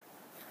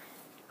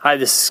Hi,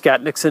 this is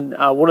Scott Nixon.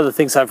 One of the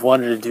things I've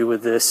wanted to do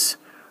with this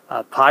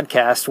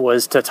podcast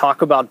was to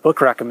talk about book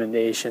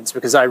recommendations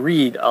because I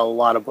read a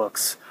lot of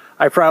books.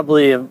 I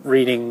probably am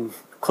reading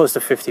close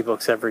to 50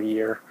 books every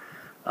year.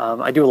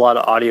 I do a lot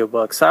of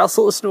audiobooks. I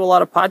also listen to a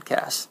lot of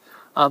podcasts.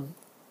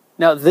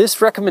 Now,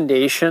 this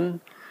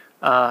recommendation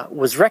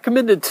was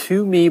recommended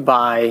to me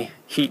by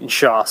Hiten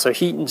Shah. So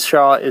Hiten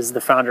Shah is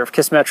the founder of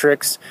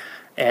Kissmetrics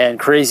and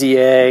Crazy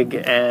Egg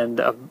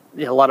and a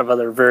lot of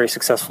other very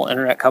successful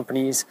internet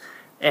companies.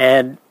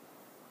 And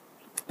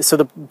so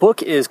the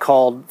book is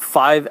called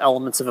 5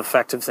 Elements of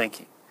Effective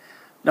Thinking.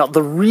 Now,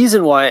 the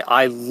reason why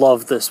I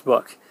love this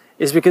book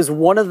is because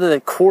one of the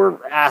core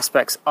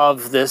aspects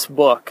of this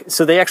book,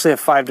 so they actually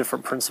have 5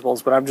 different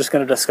principles, but I'm just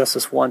going to discuss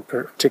this one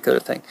particular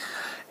thing.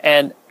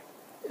 And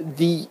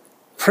the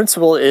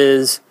principle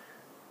is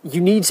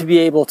you need to be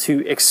able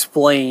to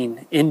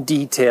explain in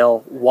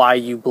detail why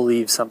you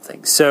believe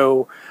something.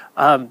 So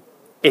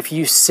if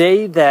you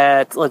say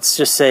that, let's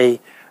just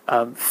say,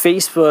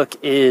 Facebook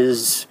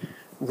is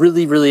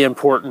really, really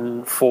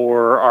important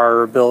for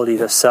our ability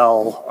to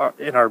sell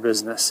in our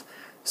business.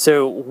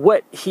 So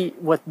what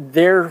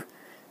they're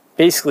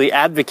basically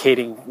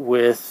advocating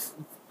with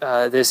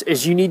this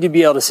is you need to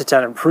be able to sit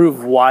down and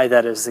prove why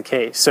that is the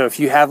case. So if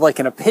you have like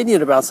an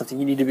opinion about something,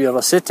 you need to be able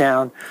to sit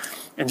down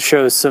and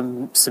show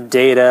some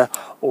data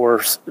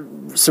or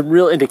some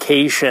real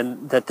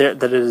indication that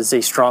it is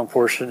a strong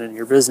portion in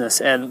your business.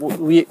 And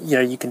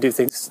you can do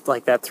things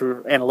like that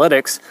through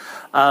analytics.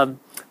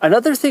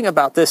 Another thing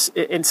about this,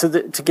 and so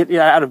to get you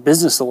out of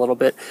business a little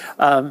bit,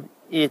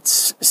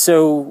 it's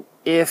so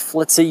if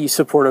let's say you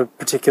support a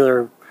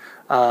particular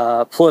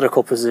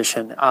political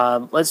position,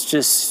 let's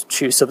just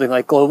choose something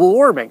like global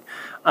warming.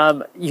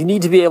 You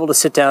need to be able to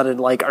sit down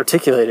and like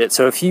articulate it.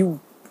 So if you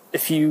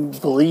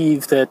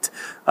believe that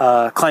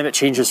climate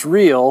change is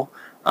real,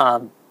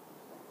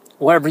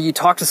 whenever you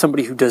talk to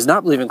somebody who does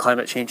not believe in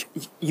climate change,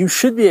 you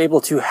should be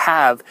able to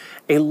have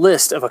a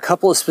list of a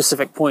couple of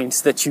specific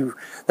points that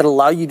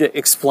allow you to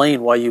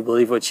explain why you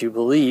believe what you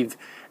believe.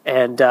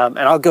 And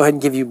I'll go ahead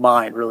and give you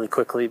mine really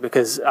quickly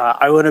because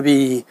I want to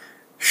be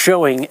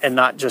showing and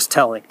not just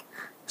telling.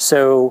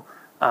 So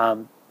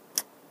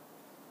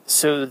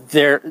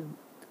there,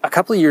 a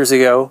couple of years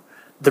ago,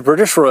 the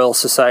British Royal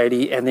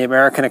Society and the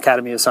American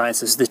Academy of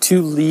Sciences, the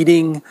 2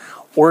 leading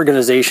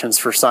organizations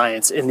for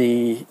science in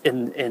the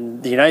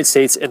United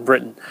States and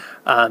Britain,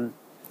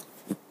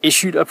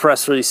 issued a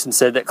press release and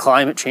said that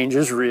climate change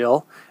is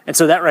real. And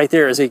so that right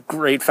there is a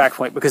great fact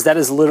point because that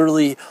is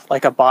literally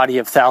like a body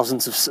of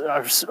thousands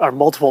or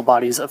multiple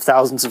bodies of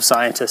thousands of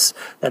scientists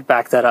that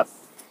back that up.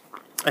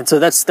 And so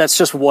that's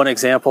just one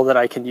example that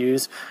I can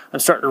use. I'm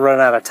starting to run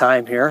out of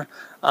time here.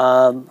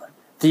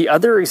 The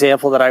other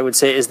example that I would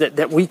say is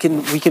that we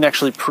can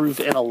actually prove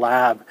in a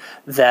lab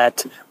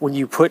that when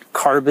you put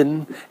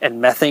carbon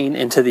and methane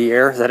into the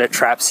air, that it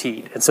traps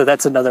heat. And so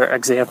that's another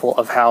example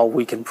of how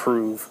we can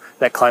prove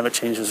that climate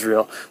change is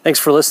real. Thanks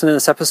for listening to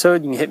this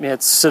episode. You can hit me at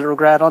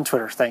Citrograd on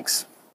Twitter. Thanks.